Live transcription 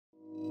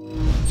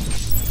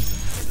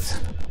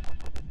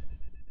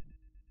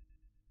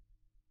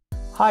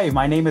Hi,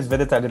 my name is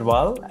Vidit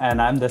Agarwal,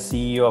 and I'm the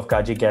CEO of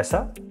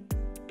GajiGesa.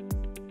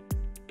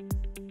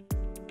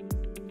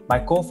 My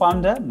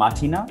co-founder,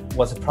 Martina,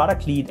 was a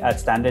product lead at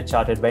Standard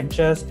Chartered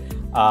Ventures.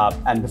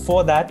 And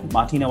before that,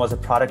 Martina was a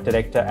product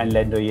director and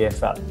Lendo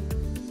EFL.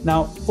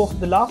 Now, for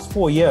the last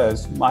 4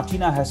 years,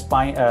 Martina has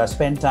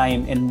spent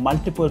time in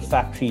multiple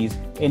factories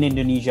in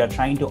Indonesia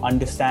trying to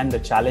understand the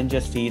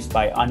challenges faced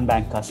by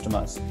unbanked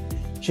customers.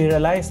 She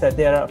realized that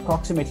there are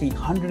approximately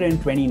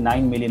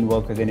 129 million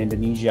workers in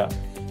Indonesia,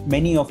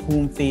 many of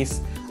whom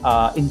face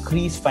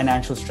increased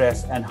financial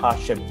stress and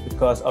hardship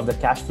because of the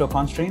cash flow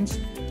constraints,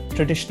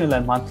 traditional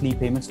and monthly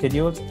payment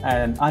schedules,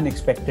 and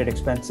unexpected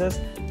expenses,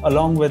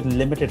 along with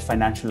limited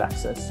financial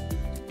access.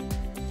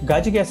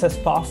 GajiGesa's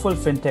powerful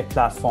fintech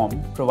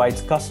platform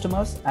provides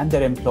customers and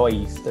their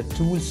employees the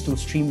tools to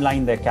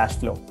streamline their cash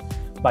flow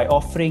by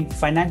offering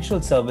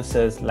financial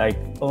services like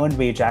earned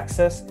wage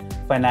access,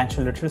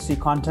 financial literacy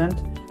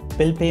content,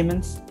 bill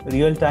payments,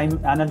 real-time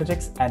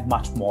analytics, and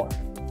much more.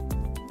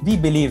 We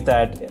believe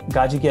that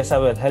GajiGesa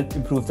will help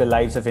improve the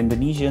lives of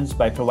Indonesians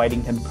by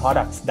providing them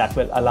products that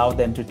will allow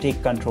them to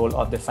take control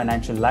of their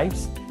financial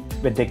lives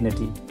with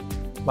dignity.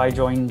 Why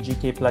join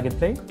GK Plug and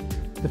Play?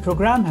 The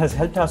program has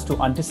helped us to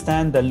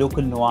understand the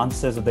local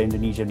nuances of the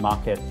Indonesian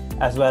market,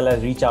 as well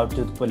as reach out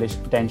to the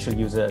potential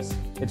users.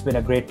 It's been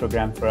a great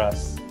program for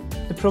us.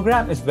 The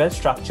program is well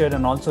structured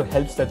and also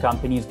helps the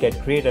companies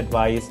get great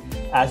advice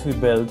as we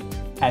build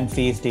and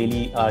face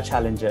daily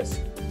challenges.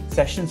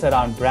 Sessions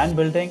around brand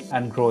building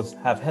and growth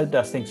have helped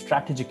us think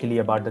strategically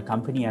about the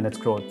company and its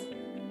growth.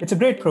 It's a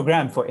great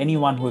program for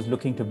anyone who's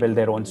looking to build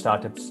their own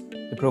startups.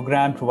 The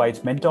program provides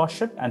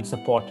mentorship and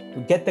support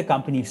to get the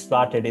company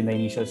started in the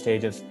initial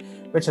stages,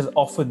 which is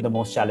often the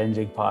most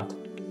challenging part.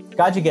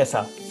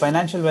 GajiGesa,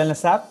 financial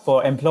wellness app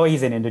for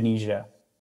employees in Indonesia.